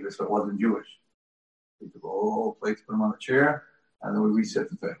a waitress that wasn't Jewish. We took all plates, put them on a chair, and then we reset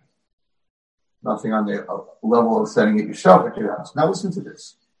the table. Nothing on the level of setting it yourself at your house. Now listen to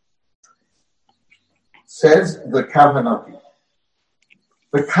this. Says the Kavanati.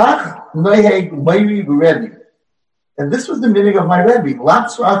 The Kach Noheg Meiri Rebbe. And this was the meaning of my Rebbe.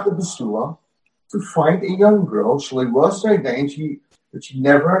 Latzrach the Besula, to find a young girl, that she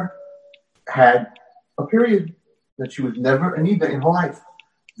never had a period, that she was never Anida in her life.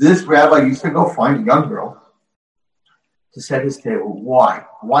 This rabbi used to go find a young girl to set his table. Why?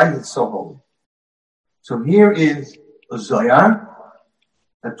 Why is it so holy? So here is a Zohar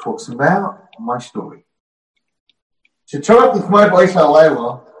that talks about my story.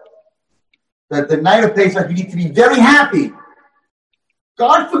 That the night of Pesach, you need to be very happy.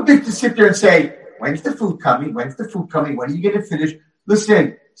 God forbid to sit there and say, when's the food coming? When's the food coming? When are you going to finish?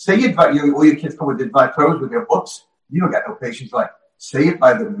 Listen, say it by, all your kids come with Dvar Torah with their books. You don't got no patience. Like, say it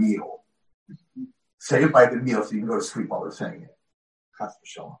by the meal. Say it by the meal so you can go to sleep while they're saying it. Chas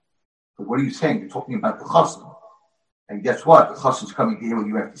v'shalom. But what are you saying? You're talking about the chassan. And guess what? The chassan's coming to hear what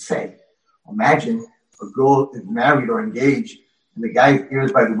you have to say. Imagine a girl is married or engaged, and the guy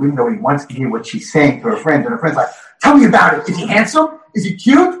hears by the window and he wants to hear what she's saying to her friends, and her friend's like, tell me about it. Is he handsome? Is he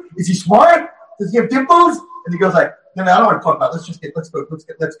cute? Is he smart? Does he have dimples? And the girl's like, no, I don't want to talk about it. Let's get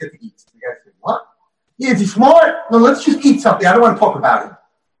to eat. The guy's like, what? Yeah, is he smart? No, let's just eat something. I don't want to talk about it.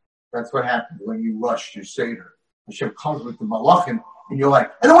 That's what happens when you rush your Seder. Hashem comes with the malachim, and you're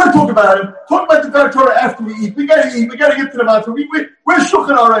like, I don't want to talk about him. Talk about the Torah after we eat. We got to eat. We got to get to the mountain. We're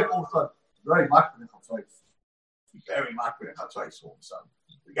shulchan already all of a sudden. Very makbid in chatzos. Very makbid in chatzos all of a sudden.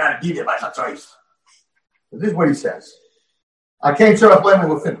 We got to be there by chatzos. This is what he says. I came to Rav Lehman.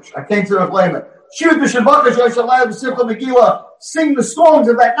 We'll finish. I came to Rav Lehman. Sing the songs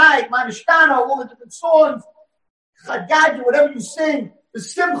of that night, Manishkana, all the different songs, Chagadu, whatever you sing, the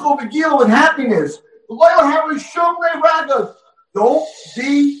Simcha Megillah with happiness. Don't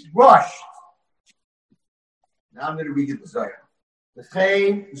be rushed. Now I'm going to read you the Zohar. The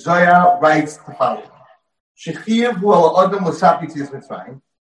same Zohar writes the following: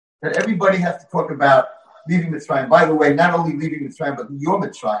 that everybody has to talk about leaving Mitzrayim. By the way, not only leaving Mitzrayim, but your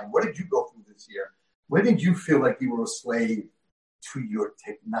Mitzrayim. What did you go through this year? When did you feel like you were a slave to your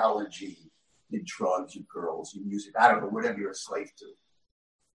technology, your drugs, your girls, your music? I don't know, whatever you're a slave to.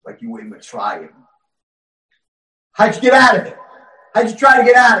 Like you were in Mitzrayim. How'd you get out of it? How'd you try to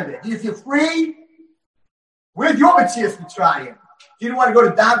get out of it? Do you feel free? Where's your Mitzrayim? You didn't want to go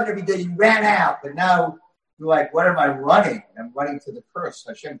to Daven every day. You ran out. But now you're like, what am I running? I'm running to the curse.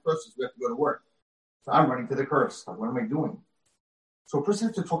 Hashem curses. We have to go to work. So I'm running to the curse. What am I doing? So a person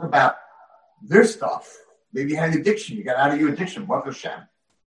has to talk about their stuff. Maybe you had an addiction. You got out of your addiction. Baruch Hashem.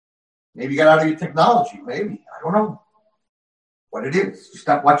 Maybe you got out of your technology. Maybe. I don't know what it is. You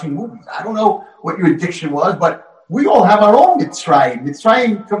stopped watching movies. I don't know what your addiction was, but we all have our own Mitzrayim.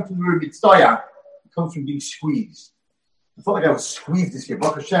 Mitzrayim comes from the word Mitzrayim. It comes from being squeezed. I felt like I was squeezed this year.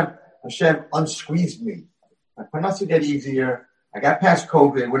 Baruch Hashem, Hashem unsqueezed me. My parnasa got easier. I got past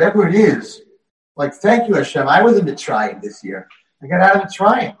COVID. Whatever it is, like, thank you, Hashem. I was in Mitzrayim this year. I got out of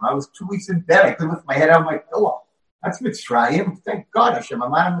Mitzrayim. I was 2 weeks in bed. I couldn't lift my head out of my pillow. That's Mitzrayim. Thank God, Hashem.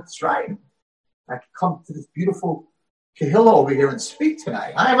 I'm out of Mitzrayim. I can come to this beautiful Kehillah over here and speak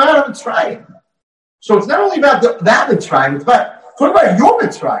tonight. I am out of Mitzrayim. So it's not only about that Mitzrayim. It's about, talk about your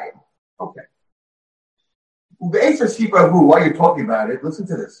Mitzrayim. Okay. While you're talking about it, listen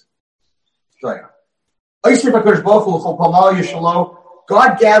to this.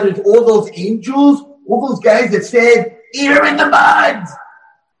 God gathered all those angels, all those guys that said, eat her in the mud.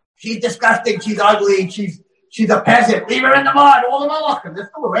 She's disgusting. She's ugly. She's a peasant. Leave her in the mud. All the malachim. They're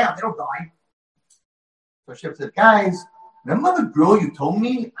still around. They don't die. So Hashem said, guys, remember the girl you told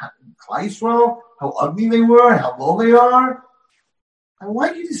me, Klal Yisrael, how ugly they were and how low they are? I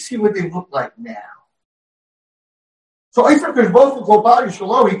want you to see what they look like now. So Isaac is both for Global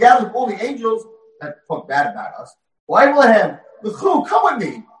Shalom. He gathers all the angels that talk bad about us. Why will him? Come with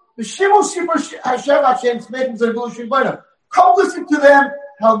me. Come listen to them,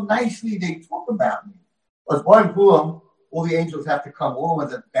 how nicely they talk about me. As one Pulam, all the angels have to come, all the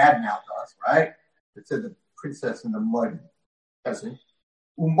ones that badmouth us, right? It said the princess in the mud. Doesn't.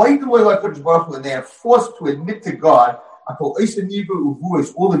 And they are forced to admit to God all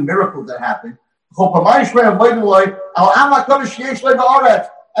the miracles that happen.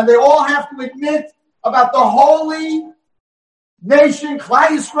 And they all have to admit about the holy nation, Klal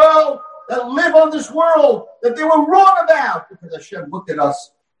Yisrael, that live on this world, that they were wrong about, because Hashem looked at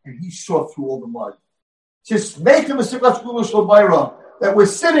us and He saw through all the mud. Just make him a that we're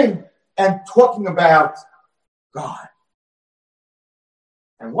sitting and talking about God.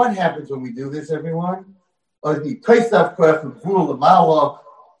 And what happens when we do this, everyone? It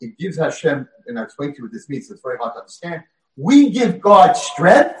gives Hashem, and I'll explain to you what this means, it's very hard to understand. We give God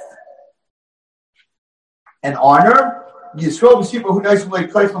strength and honor. We give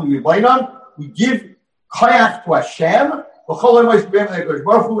koyach to Hashem, and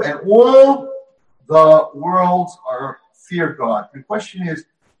all the worlds are fear God. The question is,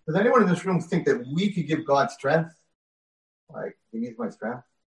 does anyone in this room think that we could give God strength? Like, He needs my strength?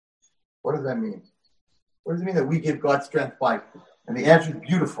 What does that mean? What does it mean that we give God strength by? And the answer is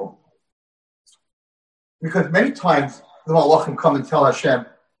beautiful. Because many times the Malachim come and tell Hashem,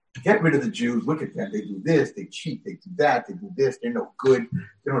 get rid of the Jews, look at them, they do this, they cheat, they do that, they do this, they're no good,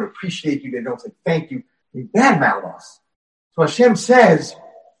 they don't appreciate you, they don't say thank you, they badmouth us. So Hashem says,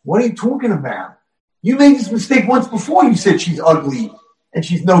 what are you talking about? You made this mistake once before, you said she's ugly and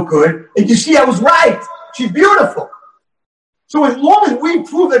she's no good, and you see I was right, she's beautiful. So as long as we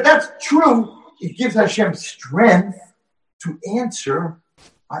prove that that's true, it gives Hashem strength to answer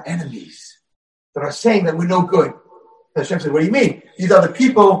our enemies that are saying that we're no good. Hashem said, what do you mean? These are the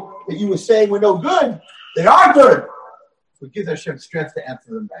people that you were saying we're no good. They are good. So it gives Hashem strength to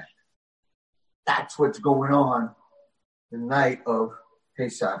answer them back. That's what's going on the night of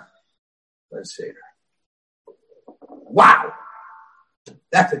Pesach Seder. Wow!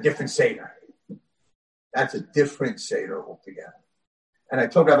 That's a different Seder. That's a different Seder altogether. And I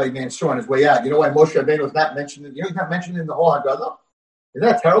told Rabbi Mansour on his way out, you know why Moshe Rabbeinu is not mentioned? He's not mentioned in the whole Haggadah? Isn't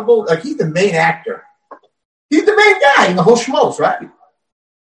that terrible? Like, he's the main actor. He's the main guy in the whole Shmos, right?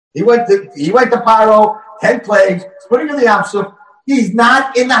 He went to Paro, 10 plagues, splitting of the Yam Suf. He's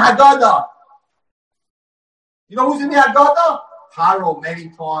not in the Haggadah. You know who's in the Haggadah? Paro many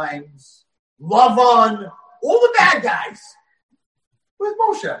times. Lavan, all the bad guys. Where's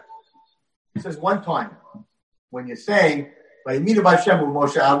Moshe? He says one time, when you're saying,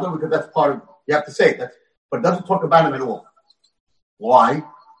 because that's part of, you have to say that, but it doesn't talk about him at all. Why?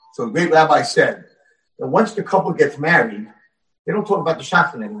 So the great rabbi said that once the couple gets married, they don't talk about the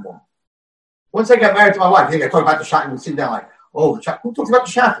shotgun anymore. Once I got married to my wife, I think I talk about the shotgun, we sit down like, oh, who talks about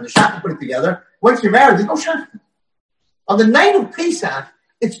the shotgun? The shotgun put it together. Once you're married, there's no shotgun. On the night of Pesach,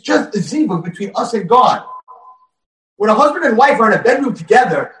 it's just a zibur between us and God. When a husband and wife are in a bedroom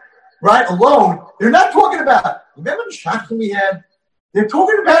together, right, alone, they're not talking about, remember the shotgun we had? They're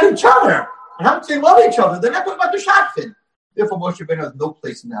talking about each other and how much they love each other. They're not talking about the shotgun. Therefore, Moshe Rabbeinu has no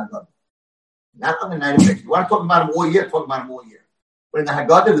place in the Haggadah. Not on the night of Pesach. You want to talk about him all year, talk about him all year. But in the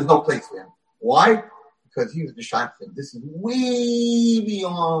Haggadah, there's no place for him. Why? Because he was the shotgun. This is way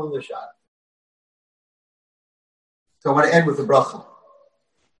beyond the shotgun. So I want to end with a bracha.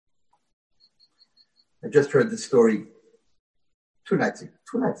 I just heard this story two nights ago.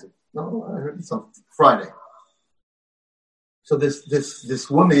 No, I heard this on Friday. So this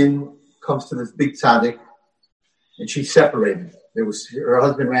woman comes to this big tzaddik, and she's separated. Her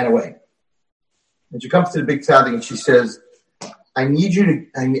husband ran away, and she comes to the big tzaddik and she says, "I need you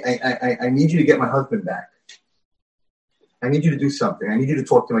to get my husband back. I need you to do something. I need you to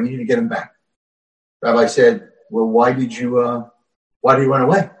talk to him. I need you to get him back." Rabbi said, "Well, why did he run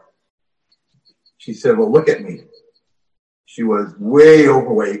away?" She said, "Well, look at me. She was way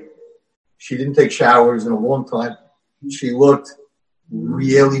overweight. She didn't take showers in a long time. She looked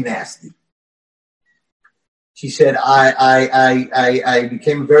really nasty." She said, I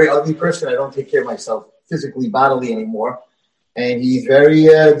became a very ugly person. I don't take care of myself physically, bodily anymore. And he's very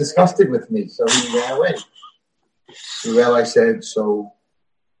disgusted with me. So he ran away. The rabbi said, so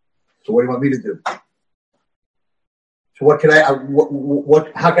what do you want me to do? So how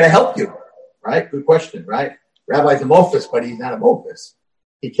can I help you? Right? Good question, right? Rabbi's a Mophus, but he's not a Mophus.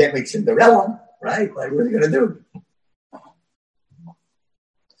 He can't make Cinderella, right? Like, what are you going to do?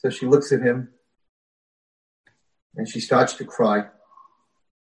 So she looks at him and she starts to cry.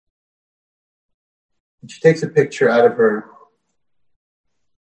 And she takes a picture out of her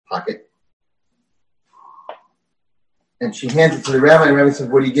pocket And she hands it to the rabbi, and the rabbi says,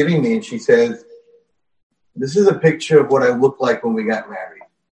 what are you giving me? And she says, this is a picture of what I looked like when we got married.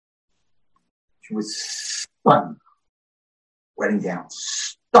 She was stunned. Wedding gown,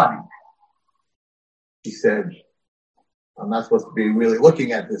 stunning. She said, I'm not supposed to be really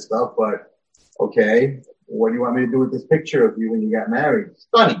looking at this stuff, but okay, what do you want me to do with this picture of you when you got married?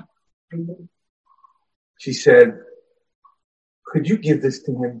 Stunning. She said, could you give this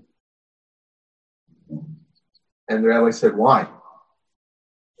to him? And the rabbi said, why?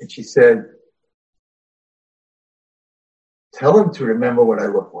 And she said, tell him to remember what I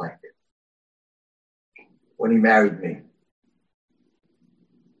look like when he married me.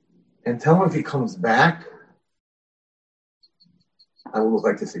 And tell him if he comes back, I will look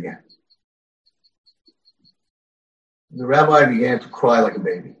like this again. The rabbi began to cry like a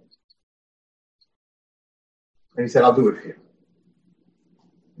baby. And he said, I'll do it for you.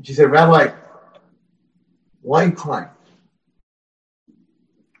 And she said, Rabbi, why are you crying?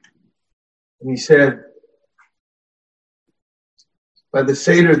 And he said, by the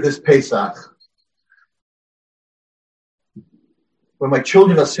Seder this Pesach, when my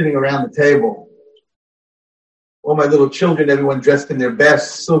children are sitting around the table, all my little children, everyone dressed in their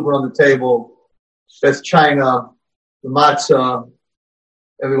best, silver on the table, best china, the matzah,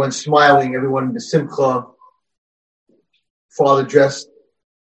 everyone smiling, everyone in the simcha, father dressed,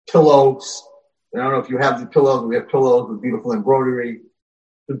 pillows. I don't know if you have the pillows, we have pillows with beautiful embroidery.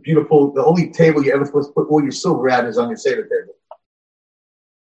 The only table you're ever supposed to put all your silver at is on your Seder table.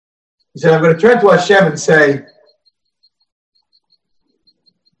 He said, I'm going to turn to Hashem and say,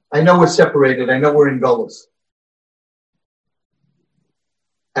 I know we're separated. I know we're in Golos.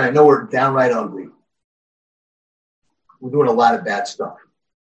 And I know we're downright ugly. We're doing a lot of bad stuff.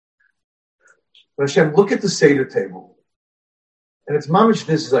 But Hashem, look at the Seder table. And it's mamish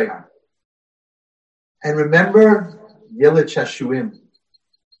this zayan. And remember Yelet Shashuim.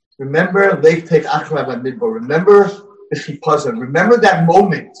 Remember Leif Teich Achrav Midbar. Remember the Chipazon. Remember that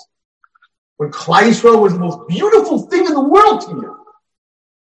moment when Klal Yisrael was the most beautiful thing in the world to you.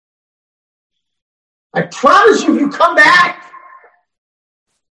 I promise you, if you come back,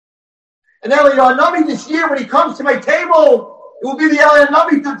 and Eliyahu Navi this year, when he comes to my table, it will be the Eliyahu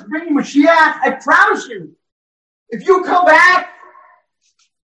Navi that's bringing Mashiach. I promise you, if you come back,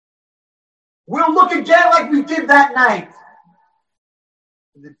 we'll look again like we did that night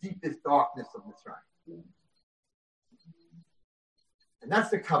in the deepest darkness of Mitzrayim. And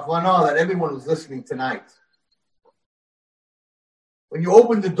that's the kavanah that everyone who's listening tonight. When you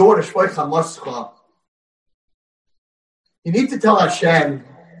open the door to Shvoi Chamascha, you need to tell Hashem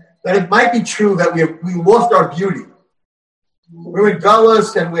that it might be true that we lost our beauty. We're in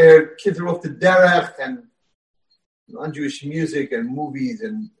Galus and we're kids are off the derech and non-Jewish music and movies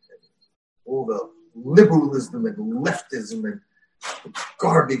and all the liberalism and leftism and the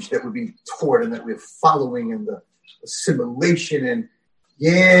garbage that we're being taught and that we're following and the assimilation and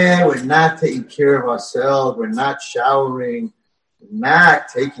we're not taking care of ourselves. We're not showering. We're not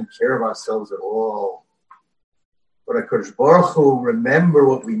taking care of ourselves at all. But HaKadosh Baruch Hu, remember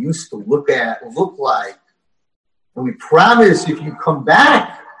what we used to look like. And we promise if you come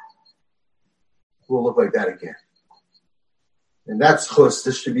back, we'll look like that again. And that's chus.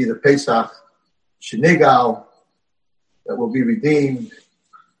 This should be the Pesach Shenigal that will be redeemed.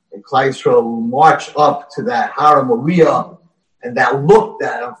 And Klal Yisrael will march up to that Har Moriah and that look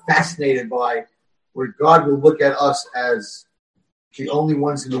that I'm fascinated by, where God will look at us as the only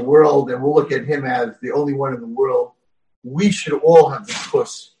ones in the world, and we'll look at Him as the only one in the world. We should all have the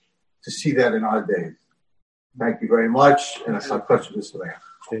chus to see that in our days. Thank you very much, and I'll touch this way.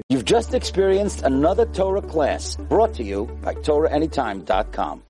 You've just experienced another Torah class brought to you by TorahAnytime.com.